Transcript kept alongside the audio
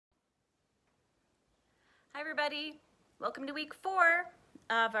everybody. Welcome to week 4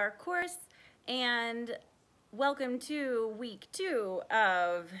 of our course and welcome to week 2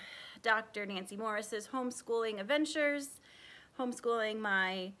 of Dr. Nancy Morris's homeschooling adventures, homeschooling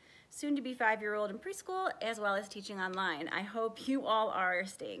my soon-to-be 5-year-old in preschool as well as teaching online. I hope you all are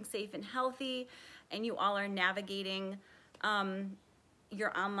staying safe and healthy and you all are navigating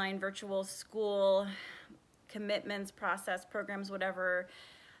your online virtual school commitments, process, programs, whatever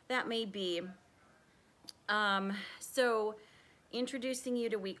that may be. So introducing you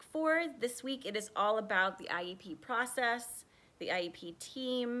to week 4. This week it is all about the IEP process, the IEP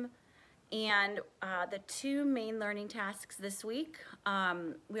team, and the 2 main learning tasks this week.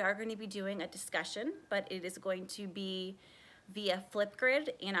 We are going to be doing a discussion, but it is going to be via Flipgrid,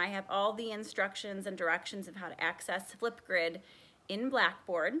 and I have all the instructions and directions of how to access Flipgrid in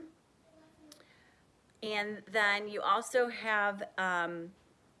Blackboard. And then you also have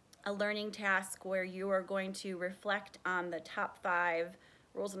a learning task where you are going to reflect on the top 5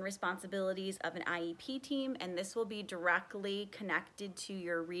 roles and responsibilities of an IEP team, and this will be directly connected to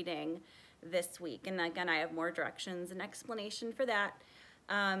your reading this week. And again, I have more directions and explanation for that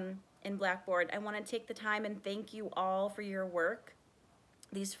in Blackboard. I want to take the time and thank you all for your work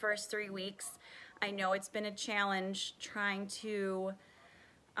these first 3 weeks. I know it's been a challenge trying to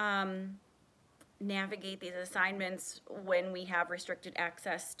navigate these assignments when we have restricted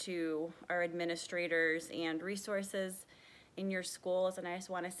access to our administrators and resources in your schools, and I just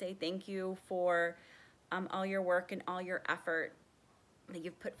want to say thank you for all your work and all your effort that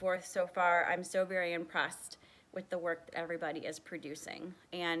you've put forth so far. I'm so very impressed with the work that everybody is producing,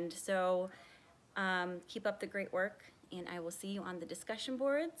 and so keep up the great work, and I will see you on the discussion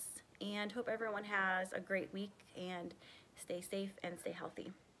boards, and hope everyone has a great week and stay safe and stay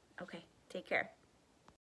healthy. Okay, take care.